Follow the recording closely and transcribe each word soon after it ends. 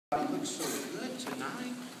It looks so good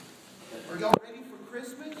tonight. Are y'all ready for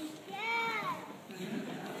Christmas? Yeah.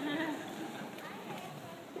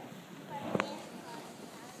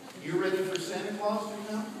 You ready for Santa Claus to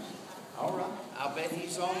come? All right. I'll bet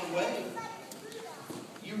he's on the way.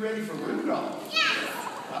 You ready for Rudolph? Yeah.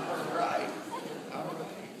 All right. All right.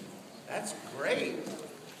 That's great.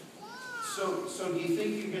 So do you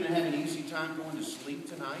think you're going to have an easy time going to sleep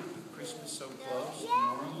tonight with Christmas so close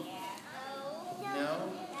tomorrow? No?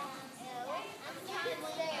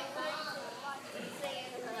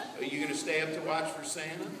 Are you going to stay up to watch for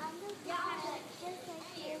Santa?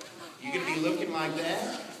 You going to be looking like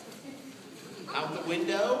that? Out the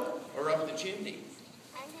window or up the chimney?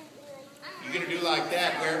 You're going to do like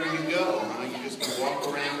that wherever you go, huh? You're just going to walk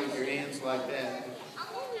around with your hands like that.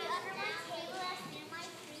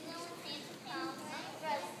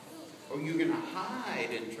 Oh, you're going to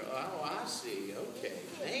hide and try. Oh, I see. Okay.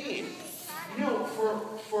 Man, you know,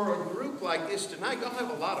 for a group like this tonight, y'all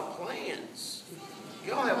have a lot of plans.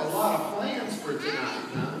 Y'all have a lot of plans for tonight,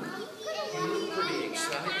 huh? You look pretty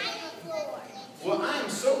excited. Well, I am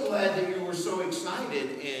so glad that you were so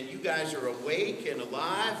excited and you guys are awake and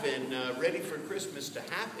alive and ready for Christmas to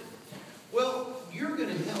happen. Well, you're going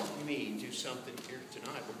to help me do something here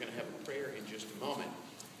tonight. We're going to have a prayer in just a moment.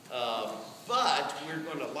 But we're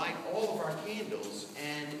going to light all of our candles,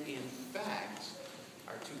 and in fact,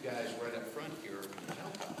 our two guys right up front here are going to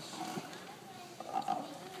help us.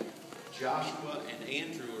 Joshua and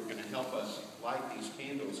Andrew are going to help us light these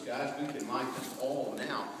candles. Guys, we can light them all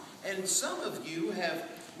now. And some of you have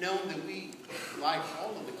known that we light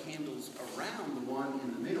all of the candles around the one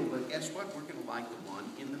in the middle, but guess what? We're going to light the one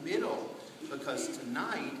in the middle, because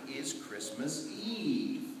tonight is Christmas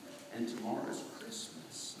Eve, and tomorrow's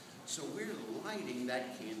Christmas. So we're lighting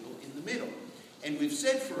that candle in the middle. And we've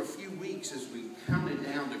said for a few weeks as we counted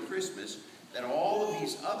down to Christmas that all of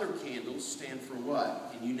these other candles stand for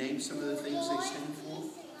what? Can you name some of the things they stand for?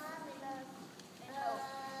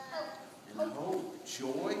 And hope.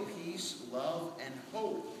 Joy, peace, love, and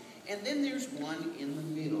hope. And then there's one in the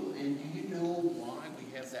middle. And do you know why we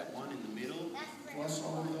have that one in the middle plus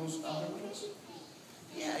all of those other ones?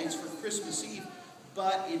 Yeah, it's for Christmas Eve,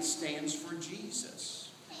 but it stands for Jesus.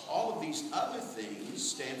 All of these other things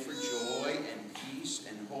stand for joy and peace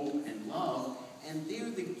and hope and love, and they're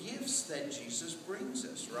the gifts that Jesus brings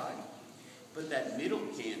us, right? But that middle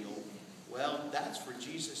candle, well, that's for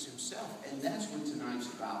Jesus himself, and that's what tonight's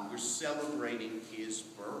about. We're celebrating his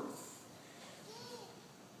birth.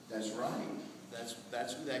 That's right.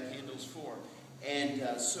 That's who that candle's for. And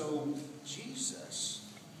so Jesus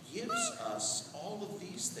gives us all of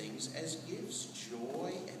these things as gifts: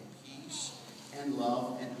 joy and peace and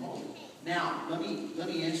love and hope. Now, let me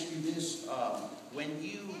ask you this: when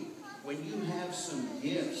you have some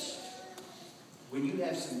gifts,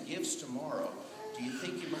 tomorrow, do you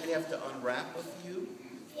think you might have to unwrap a few?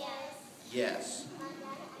 Yes.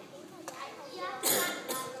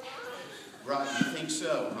 Right, you think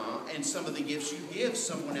so, huh? And some of the gifts you give,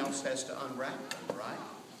 someone else has to unwrap them, right?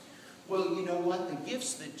 Well, you know what? The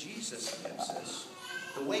gifts that Jesus gives us,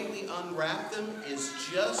 the way we unwrap them is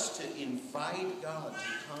just to invite God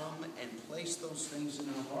to come and place those things in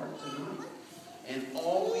our heart tonight. And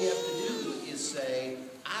all we have to do is say,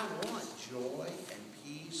 I want joy and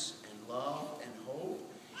peace and love and hope.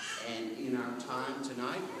 And in our time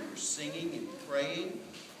tonight, when we're singing and praying,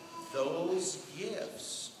 those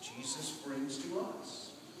gifts Jesus brings to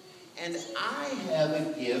us. And I have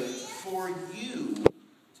a gift for you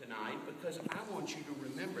tonight, because I want you to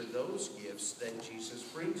remember those gifts that Jesus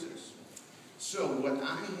brings us. So what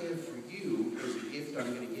I have for you is a gift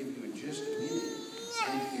I'm going to give you in just a minute.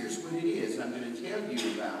 And here's what it is. I'm going to tell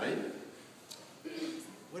you about it.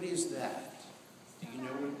 What is that? Do you know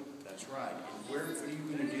what? That's right. And what are you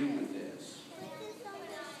going to do with this?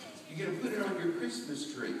 You're going to put it on your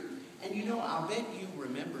Christmas tree. And you know, I'll bet you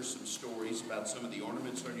remember some stories about some of the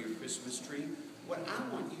ornaments on your Christmas tree. What I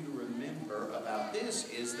want you to remember about this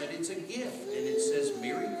is that it's a gift, and it says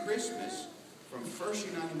Merry Christmas from First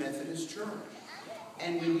United Methodist Church.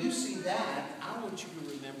 And when you see that, I want you to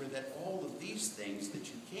remember that all of these things that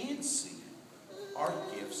you can see are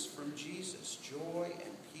gifts from Jesus: joy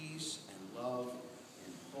and peace and love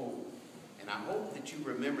and hope. And I hope that you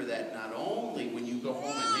remember that not only when you go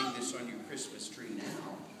home and hang this on your Christmas tree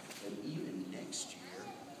now, but even next year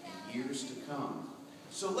and years to come.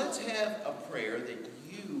 So let's have a prayer that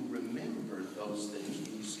you remember those things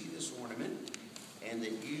when you see this ornament, and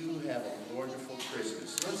that you have a wonderful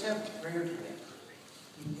Christmas. Let's have a prayer today.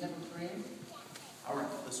 Can you have a prayer? All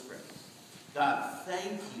right, let's pray. God,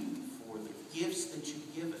 thank you for the gifts that you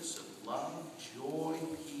give us of love, joy,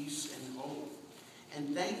 peace, and hope.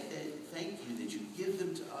 And thank you that you give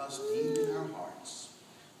them to us deep in our hearts.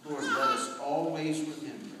 Lord, let us always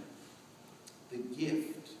remember the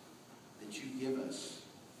gift that you give us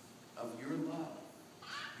of your love,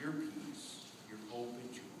 your peace, your hope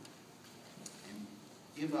and joy. And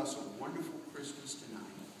give us a wonderful Christmas tonight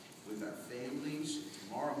with our families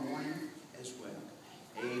tomorrow morning as well.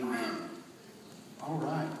 Amen. All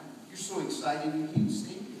right. You're so excited you keep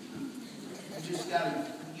singing. You just got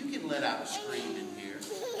to, you can let out a scream in here.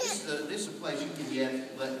 This is a place you can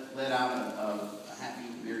let out a happy,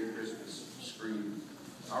 Merry Christmas scream.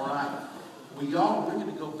 All right. Well, y'all, we're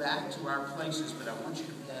going to go back to our places, but I want you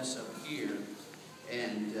to pass up here.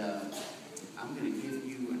 And I'm going to give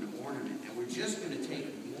you an ornament. And we're just going to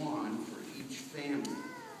take one for each family.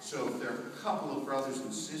 So if there are a couple of brothers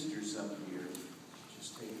and sisters up here,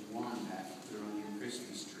 just take one back and put it on your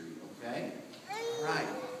Christmas tree, okay? All right.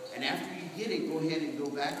 And after you get it, go ahead and go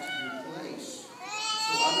back to your place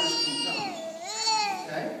so others can come.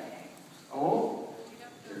 Okay? Oh,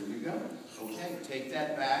 there you go. Okay, take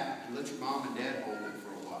that back and let your mom and dad hold it for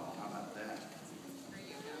a while. How about that?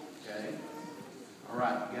 Okay. All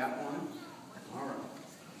right, you got one? All right.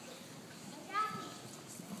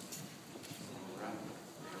 All right,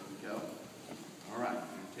 there we go. All right, you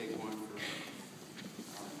take one for...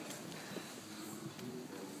 All right.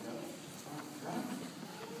 There we go. All right.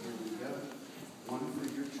 Here we go. One for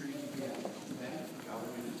your tree together. Okay? Y'all are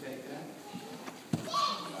going to take that?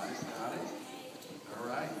 Got it? All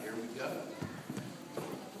right, here we go.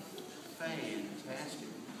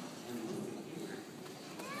 Fantastic. And look at here.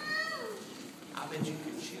 I bet you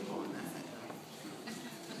can chew on that.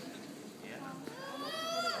 Yeah.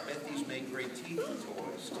 I bet these make great teething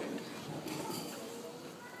toys, too.